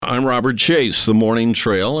I'm Robert Chase, the Morning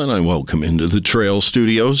Trail, and I welcome into the Trail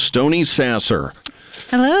Studios Stony Sasser.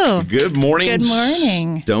 Hello. Good morning. Good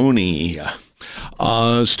morning. Stony.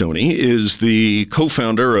 Stony is the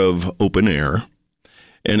co-founder of Open Air,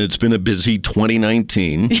 and it's been a busy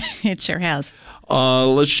 2019. It sure has.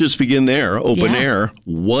 Let's just begin there. Open Air.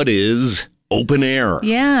 What is Open Air?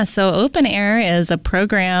 Yeah, so Open Air is a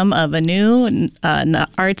program of a new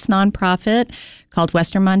arts nonprofit called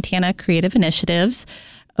Western Montana Creative Initiatives.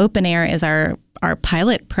 Open Air is our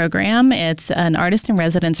pilot program. It's an artist in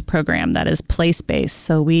residence program that is place-based.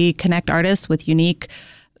 So we connect artists with unique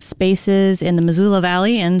spaces in the Missoula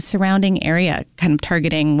Valley and surrounding area, kind of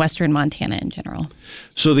targeting Western Montana in general.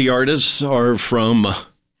 So the artists are from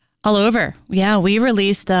all over. Yeah, we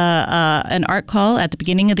released an art call at the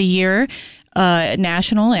beginning of the year,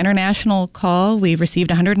 national, international call. We received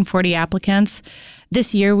 140 applicants.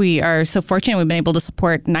 This year, we are so fortunate we've been able to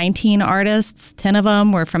support 19 artists. 10 of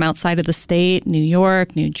them were from outside of the state, New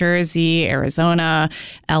York, New Jersey, Arizona,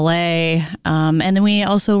 LA. And then we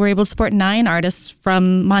also were able to support 9 artists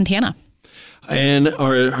from Montana. And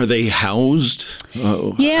are they housed?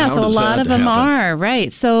 Yeah, so a lot of them are,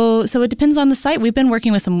 right. So it depends on the site. We've been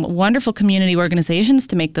working with some wonderful community organizations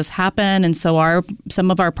to make this happen. And so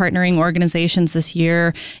some of our partnering organizations this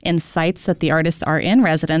year and sites that the artists are in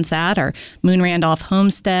residence at are Moon Randolph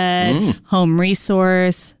Homestead, Home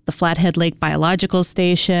Resource, the Flathead Lake Biological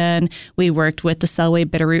Station. We worked with the Selway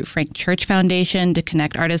Bitterroot Frank Church Foundation to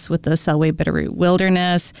connect artists with the Selway Bitterroot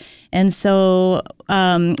Wilderness. And so,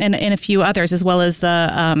 and a few others, as well as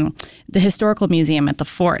the Historical Museum at the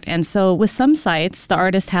Fort. And so with some sites, the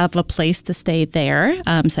artists have a place to stay there,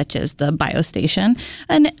 such as the Biostation,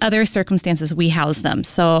 and other circumstances we house them.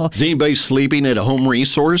 So is anybody sleeping at a Home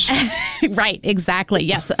Resource? Right, exactly.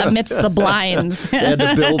 Yes, amidst the blinds. They had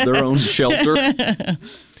to build their own shelter.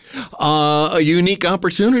 A unique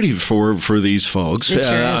opportunity for these folks. It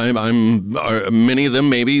sure is. Many of them,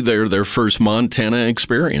 maybe their first Montana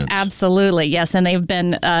experience. Absolutely, yes. And they've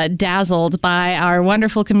been dazzled by our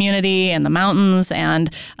wonderful community and the mountains, and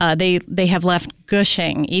they have left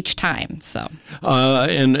gushing each time. So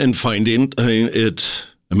and finding it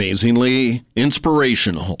amazingly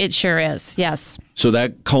inspirational. It sure is, yes. So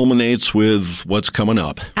that culminates with what's coming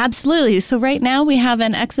up. Absolutely. So right now we have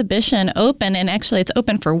an exhibition open, and actually it's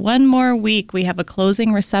open for one more week. We have a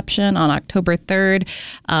closing reception on October 3rd.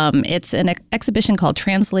 It's an exhibition called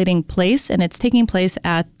Translating Place, and it's taking place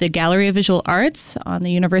at the Gallery of Visual Arts on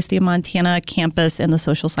the University of Montana campus in the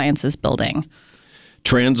Social Sciences building.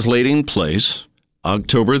 Translating Place,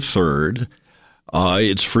 October 3rd.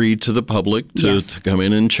 It's free to the public to come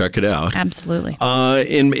in and check it out. Absolutely.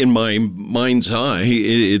 In my mind's eye,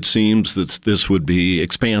 it seems that this would be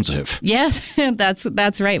expansive. Yes,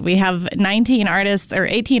 that's right. We have 19 artists or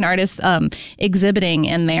 18 artists exhibiting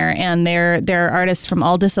in there, and they're artists from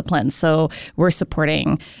all disciplines. So we're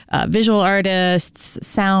supporting visual artists,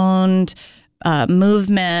 sound,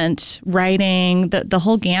 movement, writing, the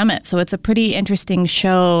whole gamut. So it's a pretty interesting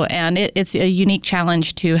show, and it's a unique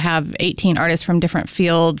challenge to have 18 artists from different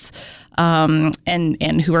fields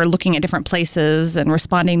and who are looking at different places and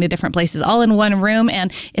responding to different places all in one room.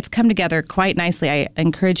 And it's come together quite nicely. I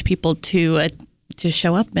encourage people to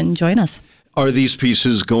show up and join us. Are these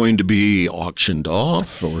pieces going to be auctioned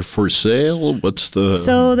off or for sale? What's the...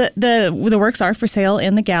 So the works are for sale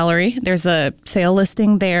in the gallery. There's a sale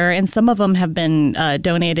listing there, and some of them have been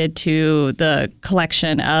donated to the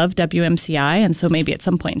collection of WMCI, and so maybe at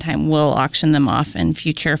some point in time we'll auction them off in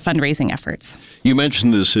future fundraising efforts. You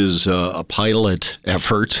mentioned this is a pilot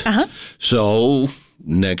effort. So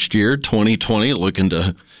next year, 2020, looking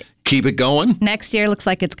to keep it going? Next year looks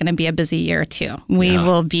like it's going to be a busy year, too. We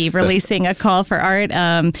will be releasing a call for art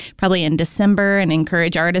probably in December and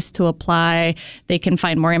encourage artists to apply. They can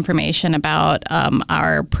find more information about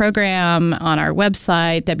our program on our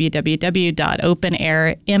website,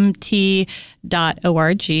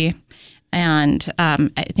 www.openairmt.org. And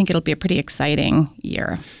I think it'll be a pretty exciting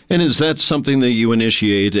year. And is that something that you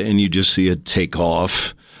initiate and you just see it take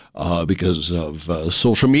off? Because of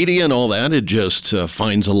social media and all that, it just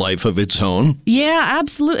finds a life of its own. Yeah,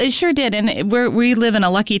 absolutely. It sure did. And we live in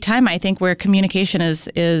a lucky time, I think, where communication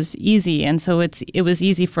is easy. And so it was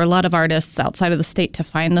easy for a lot of artists outside of the state to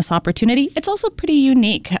find this opportunity. It's also pretty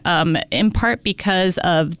unique, in part because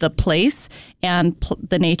of the place and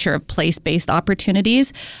the nature of place-based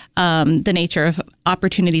opportunities, the nature of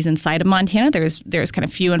opportunities inside of Montana. There's kind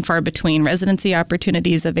of few and far between residency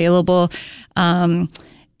opportunities available.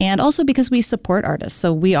 And also because we support artists,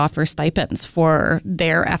 so we offer stipends for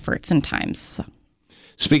their efforts and times.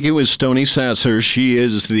 Speaking with Stony Sasser, she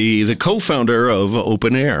is the co-founder of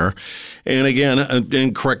Open Air. And again,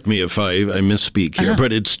 and correct me if I misspeak here,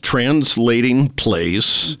 but it's Translating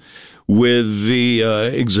Place with the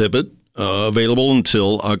exhibit available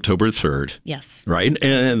until October 3rd. Yes. Right?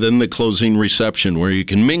 And then the closing reception where you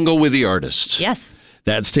can mingle with the artists. Yes.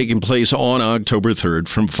 That's taking place on October 3rd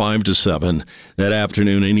from 5 to 7 that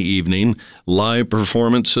afternoon and evening. Live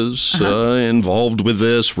performances involved with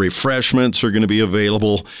this. Refreshments are going to be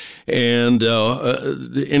available. And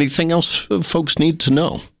anything else folks need to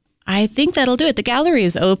know? I think that'll do it. The gallery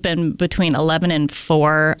is open between 11 and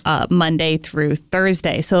 4 Monday through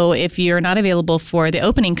Thursday. So if you're not available for the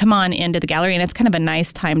opening, come on into the gallery. And it's kind of a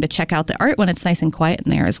nice time to check out the art when it's nice and quiet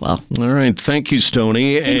in there as well. All right. Thank you,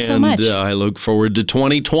 Stony. Thanks so much. I look forward to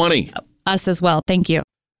 2020. Us as well. Thank you.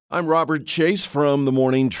 I'm Robert Chase from The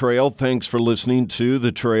Morning Trail. Thanks for listening to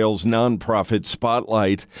The Trail's Nonprofit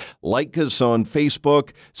Spotlight. Like us on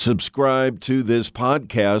Facebook. Subscribe to this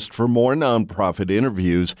podcast for more nonprofit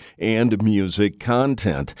interviews and music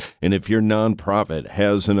content. And if your nonprofit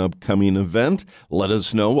has an upcoming event, let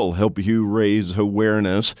us know. We'll help you raise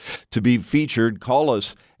awareness. To be featured, call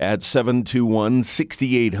us at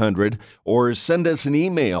 721-6800 or send us an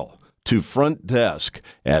email to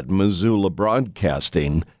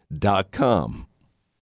frontdesk@MissoulaBroadcasting.com.